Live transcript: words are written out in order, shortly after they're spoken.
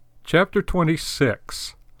Chapter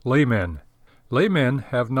 26. Laymen. Laymen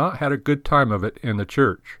have not had a good time of it in the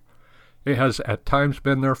church. It has at times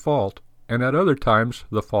been their fault, and at other times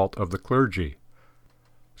the fault of the clergy.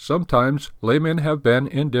 Sometimes laymen have been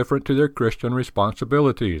indifferent to their Christian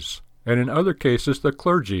responsibilities, and in other cases the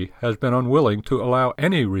clergy has been unwilling to allow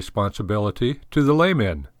any responsibility to the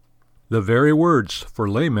laymen. The very words for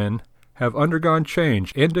laymen have undergone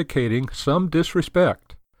change, indicating some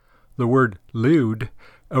disrespect. The word lewd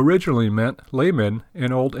originally meant layman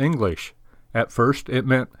in Old English. At first it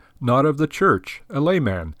meant not of the church, a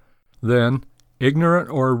layman, then ignorant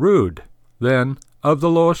or rude, then of the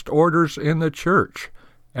lowest orders in the church,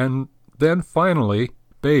 and then finally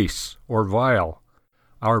base or vile.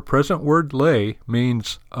 Our present word lay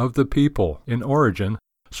means of the people in origin,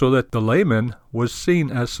 so that the layman was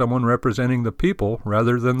seen as someone representing the people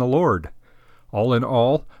rather than the Lord. All in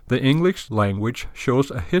all, the English language shows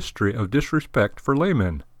a history of disrespect for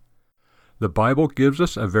laymen. The Bible gives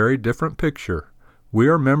us a very different picture. We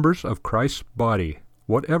are members of Christ's body,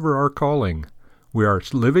 whatever our calling. We are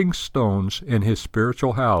living stones in His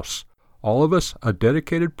spiritual house, all of us a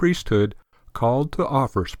dedicated priesthood called to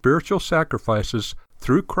offer spiritual sacrifices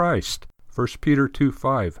through Christ. 1 Peter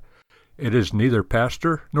 2:5. It is neither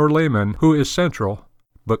pastor nor layman who is central,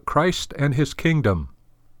 but Christ and His kingdom.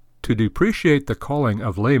 To depreciate the calling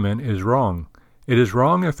of laymen is wrong. It is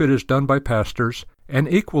wrong if it is done by pastors, and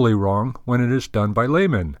equally wrong when it is done by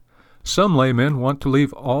laymen. Some laymen want to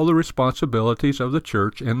leave all the responsibilities of the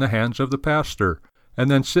church in the hands of the pastor,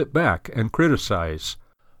 and then sit back and criticize.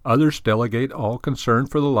 Others delegate all concern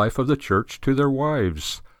for the life of the church to their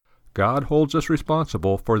wives. God holds us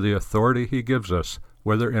responsible for the authority He gives us,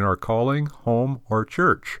 whether in our calling, home, or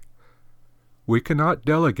church. We cannot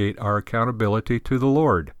delegate our accountability to the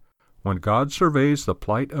Lord. When God surveys the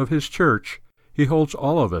plight of His church, He holds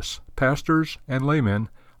all of us, pastors and laymen,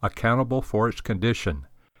 accountable for its condition,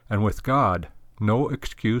 and with God, no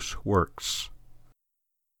excuse works.